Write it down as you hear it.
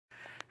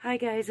Hi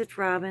guys, it's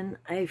Robin.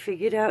 I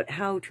figured out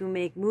how to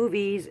make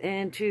movies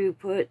and to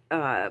put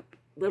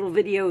little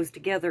videos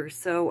together,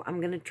 so I'm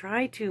going to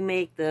try to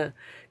make the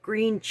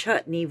green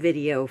chutney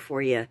video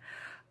for you.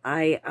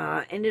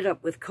 I ended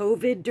up with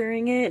COVID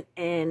during it,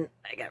 and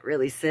I got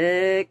really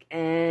sick,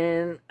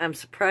 and I'm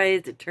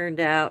surprised it turned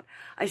out.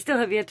 I still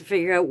have yet to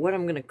figure out what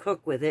I'm going to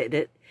cook with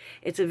it.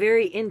 It's a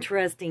very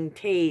interesting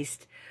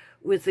taste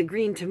with the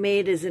green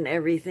tomatoes and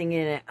everything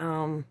in it.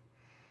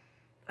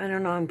 I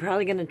don't know, I'm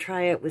probably going to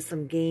try it with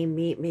some game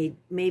meat,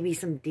 maybe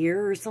some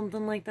deer or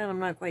something like that. I'm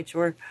not quite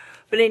sure.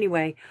 But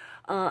anyway,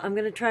 I'm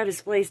going to try to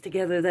splice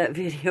together that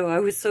video. I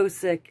was so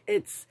sick.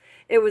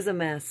 It was a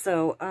mess.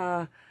 So,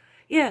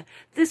 yeah,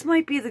 this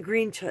might be the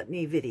green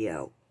chutney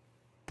video.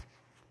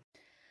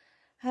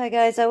 Hi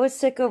guys, I was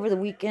sick over the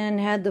weekend,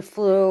 had the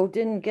flu,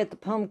 didn't get the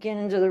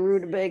pumpkins or the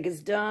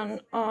rutabagas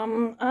done.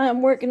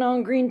 I'm working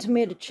on green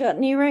tomato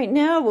chutney right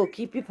now. We'll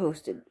keep you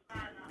posted.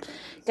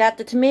 Got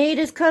the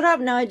tomatoes cut up.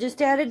 Now I just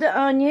added the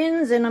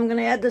onions, and I'm going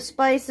to add the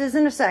spices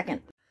in a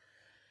second.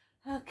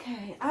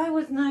 Okay, I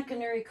was not going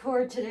to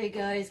record today,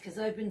 guys, because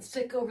I've been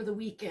sick over the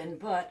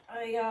weekend, but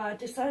I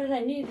decided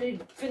I needed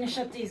to finish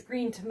up these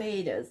green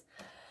tomatoes.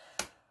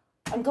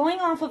 I'm going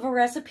off of a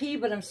recipe,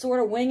 but I'm sort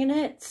of winging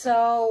it,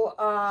 so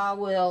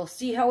we'll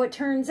see how it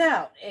turns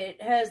out.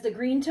 It has the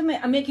green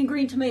tomato. I'm making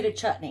green tomato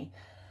chutney.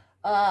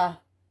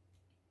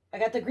 I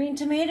got the green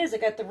tomatoes, I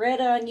got the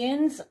red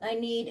onions, I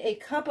need a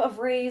cup of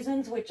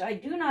raisins, which I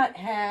do not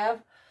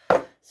have,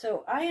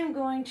 so I am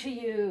going to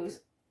use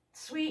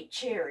sweet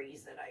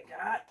cherries that I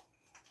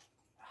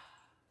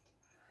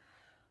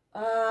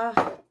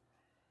got.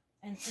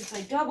 And since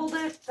I doubled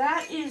it,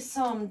 that is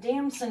some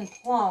damson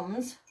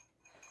plums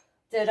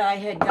that I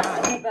had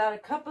gotten, about a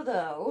cup of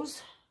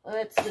those.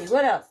 Let's see,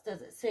 what else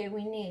does it say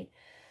we need?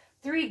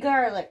 3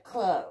 garlic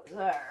cloves. All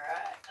right,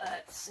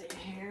 let's see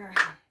here.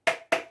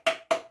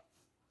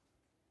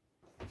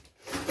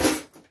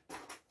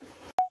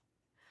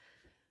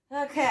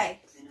 Okay,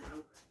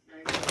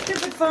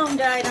 stupid phone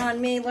died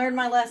on me, learned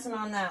my lesson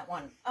on that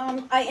one.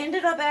 I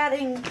ended up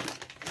adding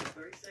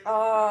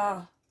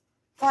 5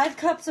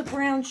 cups of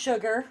brown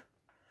sugar.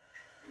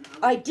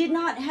 I did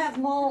not have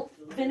malt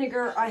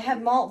vinegar, I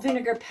have malt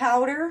vinegar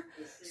powder,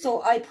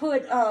 so I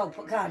put, oh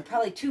god,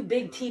 probably 2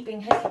 big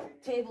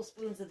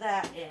tablespoons of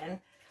that in.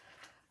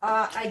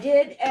 I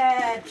did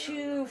add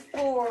 2,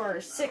 4,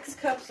 6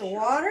 cups of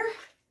water.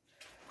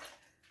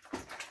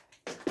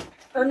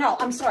 Or no,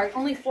 I'm sorry,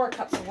 only 4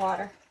 cups of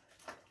water.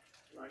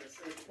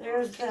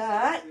 There's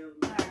that.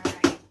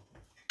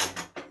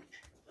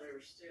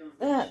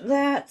 Alright.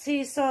 That,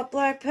 sea salt,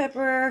 black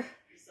pepper,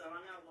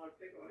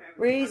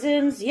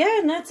 raisins. Yeah,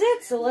 and that's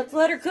it. So let's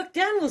let her cook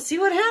down. We'll see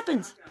what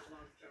happens.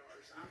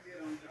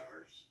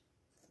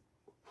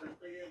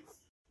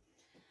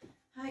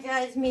 Hi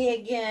guys, me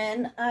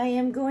again. I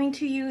am going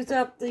to use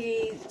up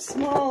the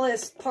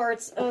smallest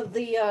parts of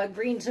the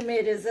green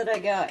tomatoes that I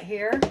got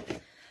here.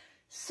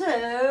 So,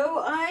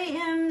 I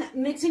am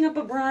mixing up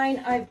a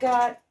brine. I've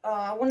got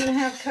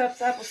 1.5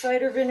 cups apple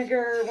cider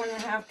vinegar,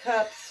 1.5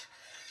 cups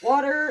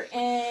water,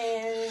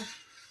 and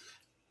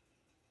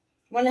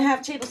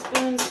 1.5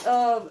 tablespoons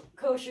of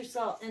kosher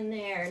salt in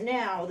there.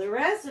 Now, the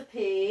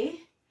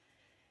recipe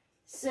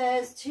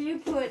says to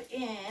put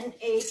in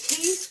a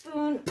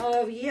teaspoon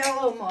of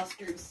yellow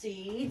mustard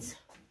seeds.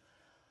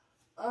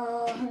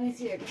 Let me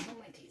see, I got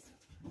my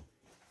teaspoon.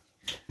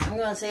 I'm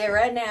going to say it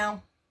right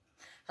now.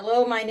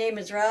 Hello, my name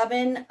is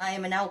Robin. I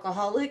am an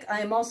alcoholic.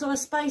 I am also a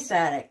spice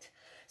addict.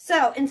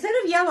 So, instead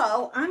of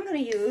yellow, I'm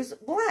going to use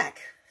black.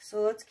 So,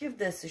 let's give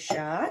this a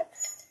shot.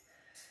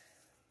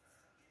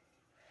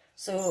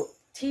 So,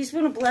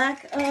 teaspoon of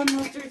black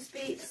mustard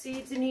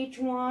seeds in each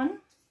one.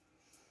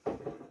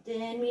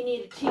 Then we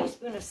need a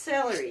teaspoon of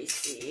celery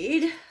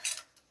seed.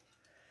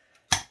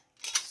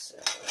 So,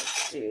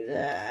 let's do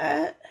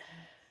that.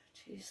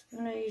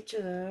 Teaspoon of each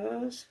of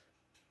those.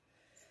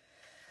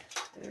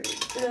 There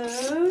it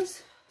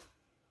goes.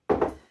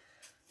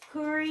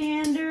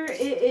 Coriander,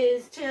 it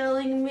is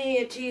telling me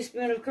a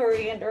teaspoon of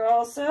coriander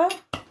also.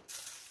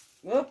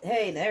 Whoop,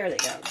 hey, there they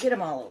go. Get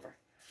them all over.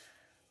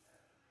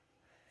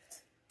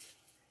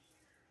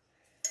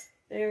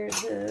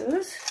 There's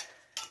those.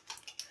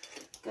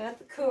 Got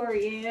the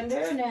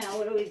coriander. Now,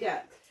 what do we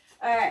got?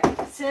 Alright,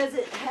 it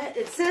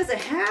says a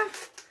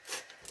half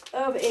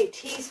of a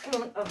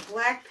teaspoon of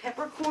black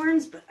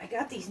peppercorns, but I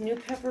got these new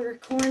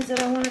peppercorns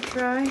that I want to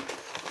try.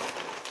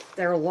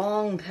 They're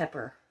long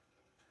pepper.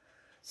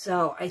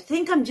 So, I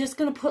think I'm just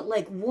going to put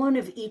like 1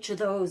 of each of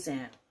those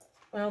in.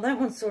 Well, that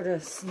one's sort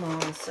of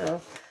small, so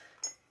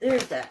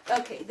there's that.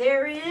 Okay,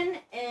 they're in,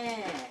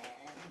 and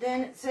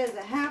then it says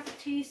a half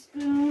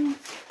teaspoon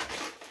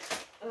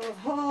of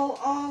whole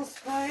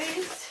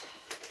allspice.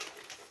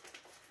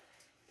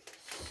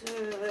 So,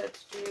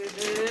 let's do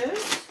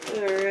this.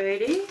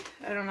 Alrighty.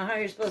 I don't know how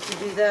you're supposed to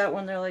do that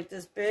when they're like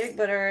this big,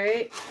 but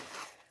alright.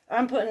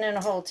 I'm putting in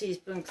a whole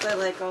teaspoon because I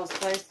like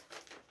allspice.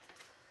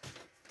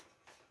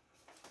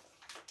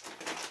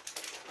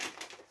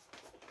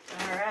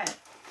 Alright.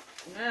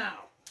 Now,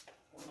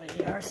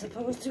 we are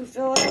supposed to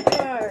fill our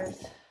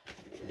jars.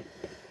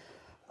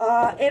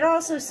 It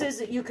also says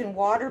that you can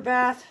water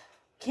bath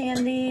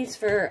can these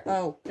for,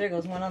 oh, there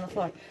goes one on the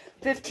floor,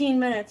 15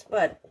 minutes,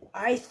 but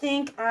I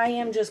think I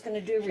am just going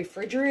to do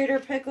refrigerator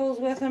pickles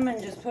with them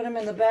and just put them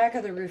in the back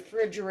of the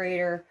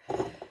refrigerator,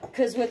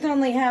 because with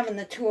only having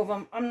the two of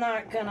them, I'm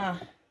not going to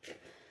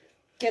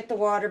get the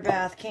water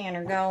bath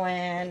canner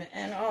going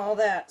and all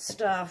that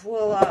stuff.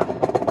 We'll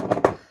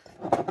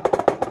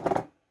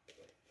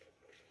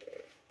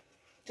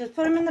just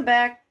put them in the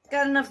back.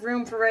 Got enough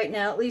room for right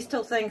now, at least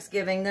till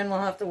Thanksgiving, then we'll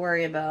have to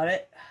worry about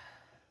it.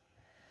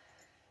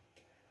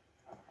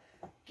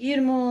 Get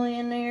them all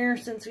in there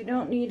since we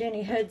don't need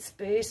any head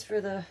space for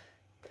the...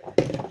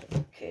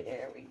 Okay,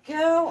 there we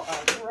go.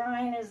 Our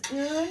brine is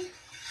good.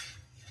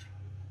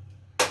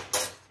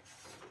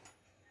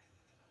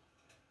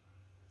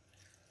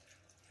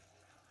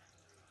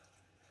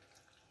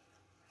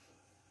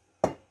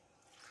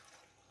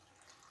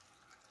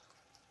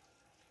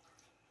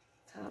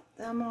 Top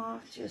them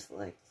off just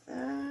like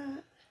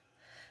that.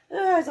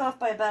 Oh, I was off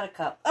by about a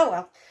cup. Oh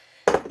well.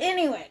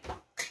 Anyway,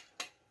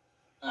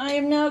 I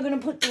am now going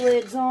to put the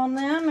lids on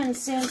them, and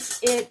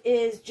since it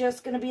is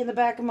just going to be in the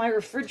back of my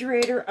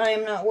refrigerator, I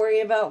am not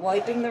worried about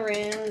wiping the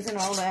rims and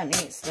all that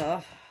neat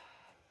stuff.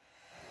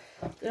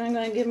 Then I'm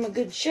going to give them a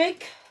good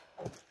shake,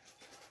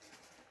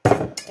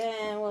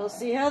 and we'll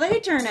see how they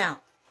turn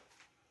out.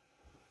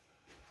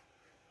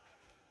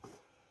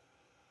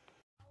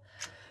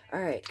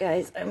 Alright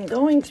guys, I'm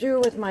going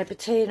through with my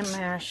potato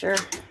masher,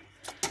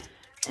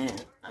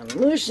 and I'm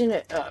mushing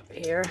it up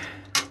here.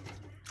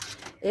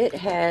 It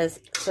has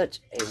such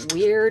a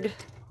weird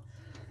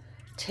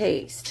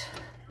taste.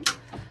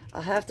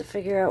 I'll have to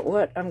figure out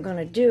what I'm going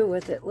to do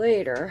with it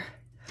later.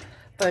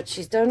 But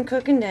she's done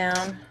cooking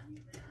down.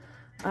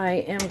 I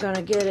am going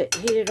to get it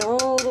heated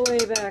all the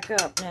way back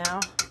up now.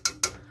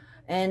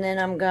 And then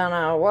I'm going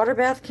to water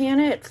bath can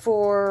it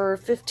for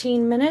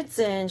 15 minutes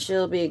and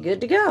she'll be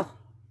good to go.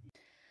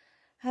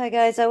 Hi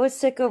guys, I was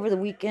sick over the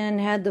weekend,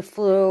 had the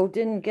flu,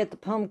 didn't get the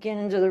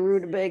pumpkins or the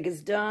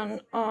rutabagas done.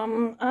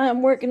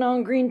 I'm working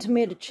on green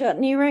tomato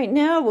chutney right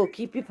now. We'll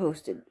keep you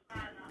posted.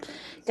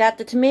 Got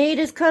the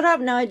tomatoes cut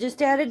up. Now I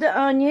just added the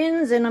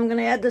onions and I'm going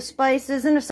to add the spices and the